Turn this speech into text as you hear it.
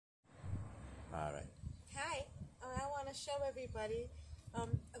to show everybody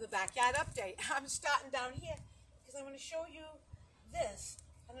the backyard update. I'm starting down here because I want to show you this.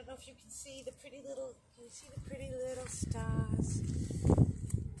 I don't know if you can see the pretty little, can you see the pretty little stars?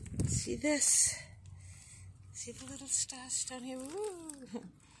 See this? See the little stars down here? Ooh.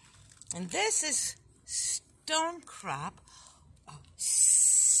 And this is stone crop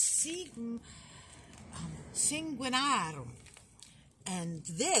sanguinarum. And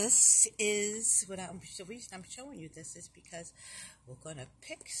this is what the reason I'm showing you this is because we're going to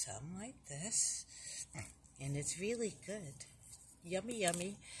pick some like this. And it's really good. Yummy,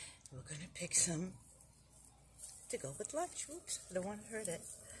 yummy. We're going to pick some to go with lunch. Oops, I don't want to hurt it.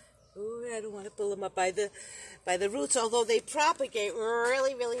 Ooh, I don't want to pull them up by the roots, although they propagate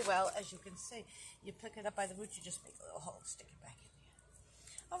really, really well, as you can see. You pick it up by the roots, you just make a little hole, stick it back in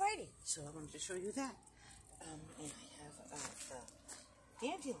there. Alrighty, so I wanted to show you that. And I have the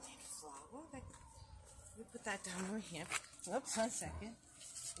dandelion flower. Let me put that down over here. Oops, 1 second.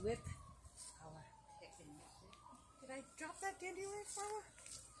 With our picking. Did I drop that dandelion flower?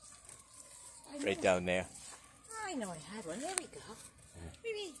 Right down there. I know I had one. There we go.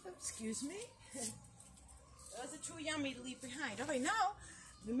 Maybe, excuse me. Those are too yummy to leave behind. All right, now,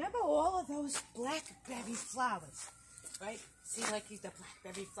 remember all of those blackberry flowers, right? See, like the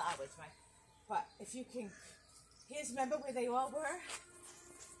blackberry flowers, right? But if you can, remember where they all were?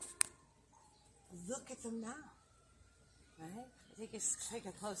 Look at them now, right? Take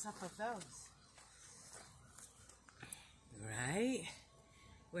a close-up of those. Right?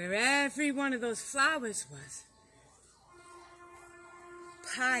 Where every one of those flowers was.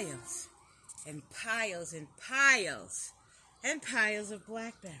 Piles and piles and piles and piles of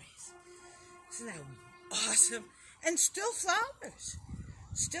blackberries. Isn't that awesome? And still flowers.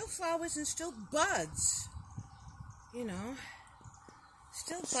 Still flowers and still buds. You know.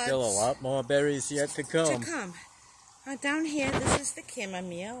 Still buds. Still a lot more berries yet to come. Down here, this is the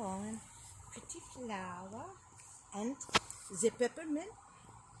chamomile, all in pretty flower. And the peppermint.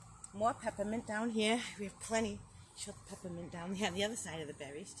 More peppermint down here. We have plenty. Show the peppermint down here on the other side of the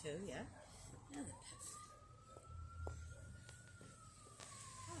berries too, yeah. Yeah, the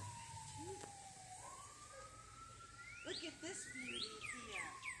Look at this beauty here.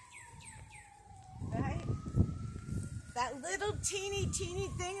 Right? That little teeny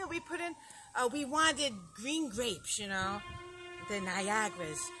thing that we put in, we wanted green grapes, you know, the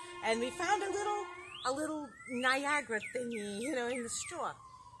Niagaras. And we found a little Niagara thingy, you know, in the store.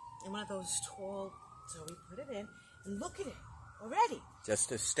 In one of those tall, so we put it in. And look at it already.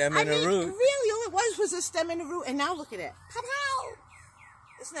 Just a stem and a root. Really, all it was a stem and a root, and now look at it. Pow-pow!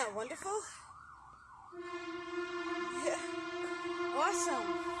 Isn't that wonderful? Yeah. Awesome.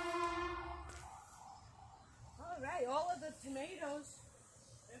 All right, all of the tomatoes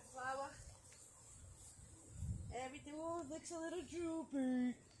and flower. Everything looks a little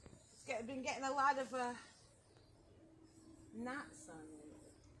droopy. It's been getting a lot of knots on it.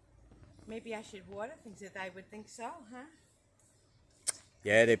 Maybe I should water things that I would think so, huh?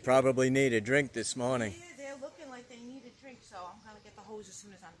 Yeah, they probably need a drink this morning. Yeah, they're looking like they need a drink, so I'm going to get the hose as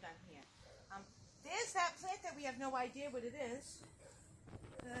soon as I'm done here. There's that plant that we have no idea what it is.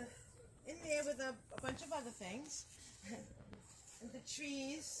 In there with a bunch of other things. And the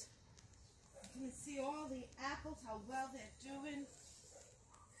trees. You can see all the apples, how well they're doing.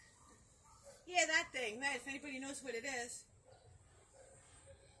 Yeah, that thing. If anybody knows what it is.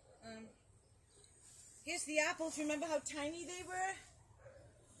 Here's the apples. Remember how tiny they were?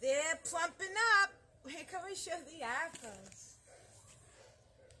 They're plumping up. Here, can we show the apples?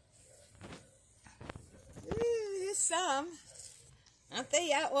 Ooh, here's some. Aren't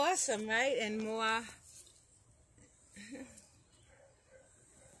they awesome, right? And more.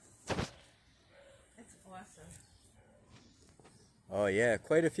 That's awesome. Oh yeah,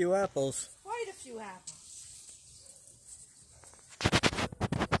 quite a few apples. Quite a few apples.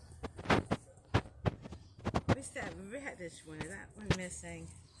 What's that reddish one? Is that one missing?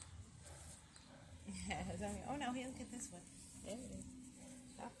 Yeah, oh no, here, look at this one. There it is.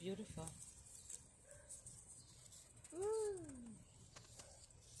 How beautiful. Ooh.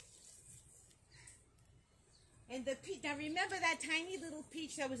 And the peach, now remember that tiny little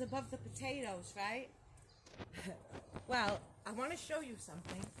peach that was above the potatoes, right? Well, I want to show you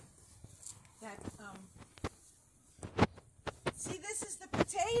something. That, see, this is the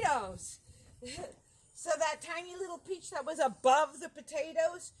potatoes. So that tiny little peach that was above the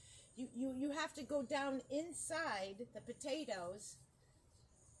potatoes, you have to go down inside the potatoes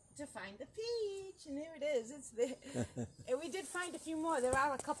to find the peach. And there it is. It's there. And we did find a few more. There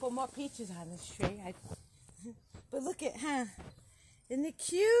are a couple more peaches on this tree. But look at, isn't it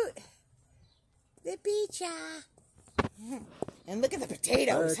cute? The peach. And look at the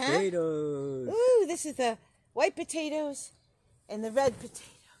potatoes, Potatoes. huh? Ooh, this is the white potatoes and the red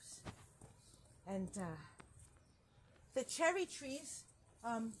potatoes. And the cherry trees,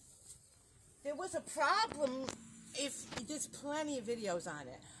 there was a problem. If there's plenty of videos on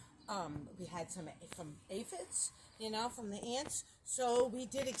it. We had some from aphids, from the ants. So we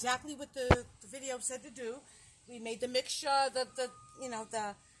did exactly what the video said to do. We made the mixture,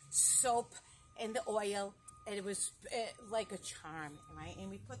 the soap and the oil, and it was like a charm, right? And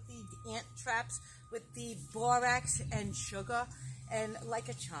we put the ant traps with the borax and sugar, and like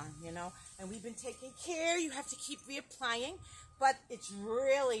a charm, And we've been taking care. You have to keep reapplying, but it's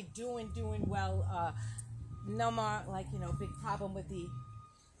really doing well. No more, big problem with the,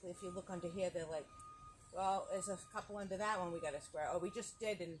 if you look under here, they're like, well, there's a couple under that one we got to square. Oh, we just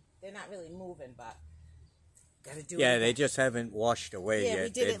did, and they're not really moving, but got to do it. Yeah, they just haven't washed away yet. Yeah, we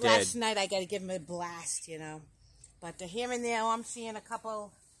did it last night. I got to give them a blast, But here and there, I'm seeing a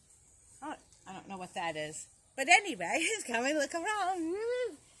couple, I don't know what that is. But anyway, it's coming. Look around.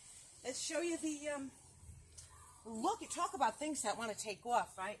 Let's show you the, look, you talk about things that want to take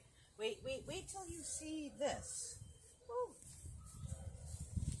off, right? Wait till you see this. Woo.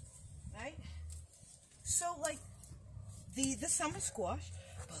 Right? So, like, the summer squash,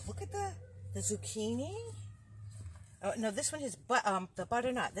 but look at the zucchini. Oh, no, this one is the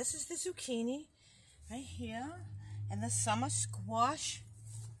butternut. This is the zucchini right here. And the summer squash.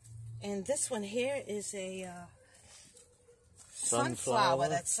 And this one here is a sunflower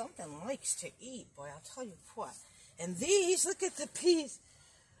that something likes to eat. Boy, I'll tell you what. And these, look at the peas.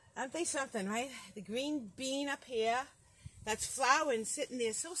 Aren't they something, right? The green bean up here. That's flowering, sitting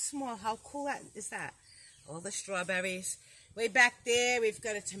there, so small. How cool is that? All the strawberries. Way back there, we've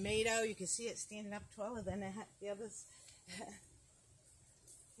got a tomato. You can see it standing up taller than the others.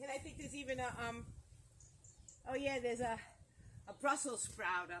 And I think there's even a, oh yeah, there's a Brussels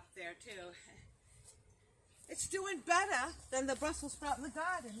sprout up there too. It's doing better than the Brussels sprout in the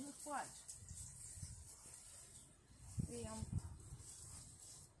garden. Look what.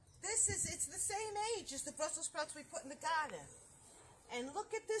 It's the same age as the Brussels sprouts we put in the garden. And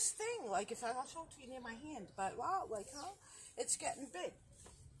look at this thing. Like, I'll show it to you near my hand. But wow, it's getting big.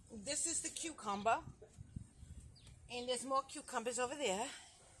 This is the cucumber. And there's more cucumbers over there.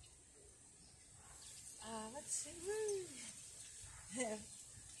 Let's see.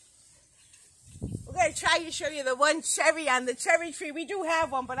 We're going to try to show you the one cherry on the cherry tree. We do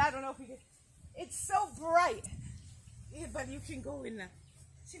have one, but I don't know if we can. It's so bright. Yeah, but you can go in there.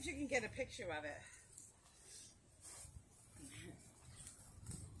 See if you can get a picture of it.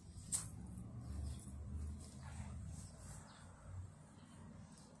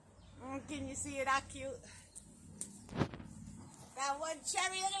 Can you see it? How cute. That one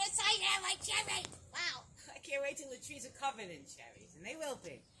cherry. Look at the side there, my cherry. Wow. I can't wait till the trees are covered in cherries. And they will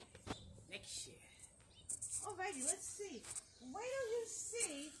be. Next year. Alrighty, let's see. Wait till you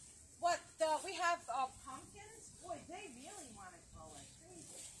see what we have pumpkins. Boy, they really want to go like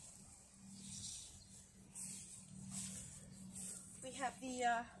crazy. We have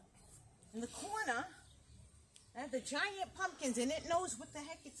in the corner, the giant pumpkins, and it knows what the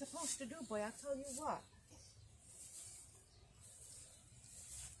heck it's supposed to do, boy, I'll tell you what.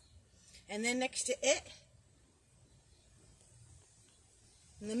 And then next to it,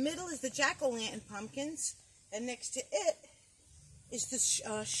 in the middle is the jack-o'-lantern pumpkins, and next to it is the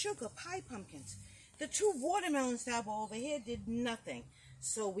sugar pie pumpkins. The two watermelons that were over here did nothing.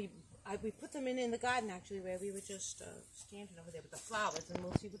 So we put them in the garden, actually, where we were just standing over there with the flowers, and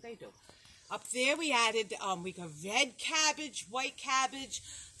we'll see what they do. Up there we added, we got red cabbage, white cabbage,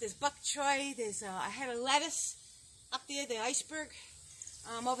 there's bok choy, there's a head of lettuce up there, the iceberg.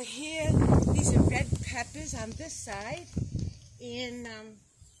 Over here, these are red peppers on this side. And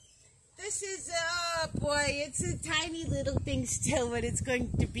this is, boy, it's a tiny little thing still, but it's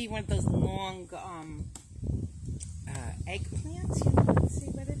going to be one of those long eggplants. Let's see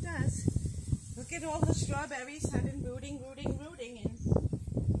what it does. Look at all the strawberries. I've been rooting, and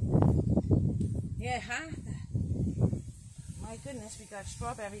yeah, huh? My goodness, we got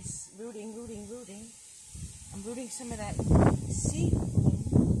strawberries rooting. I'm rooting some of that seed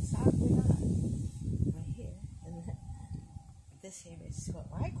right here. And this here is what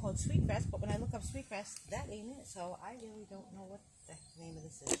I called sweetgrass, but when I look up sweetgrass, that ain't it. So I really don't know what the name of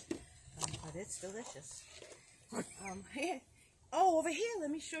this is. But it's delicious. Here. Oh, over here, let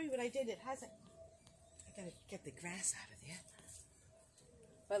me show you what I did. It hasn't, I gotta get the grass out of there.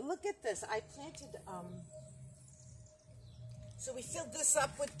 But look at this. I planted, so we filled this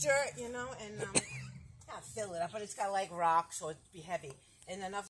up with dirt, and, not fill it up, but it's got like rocks, so it'd be heavy. And enough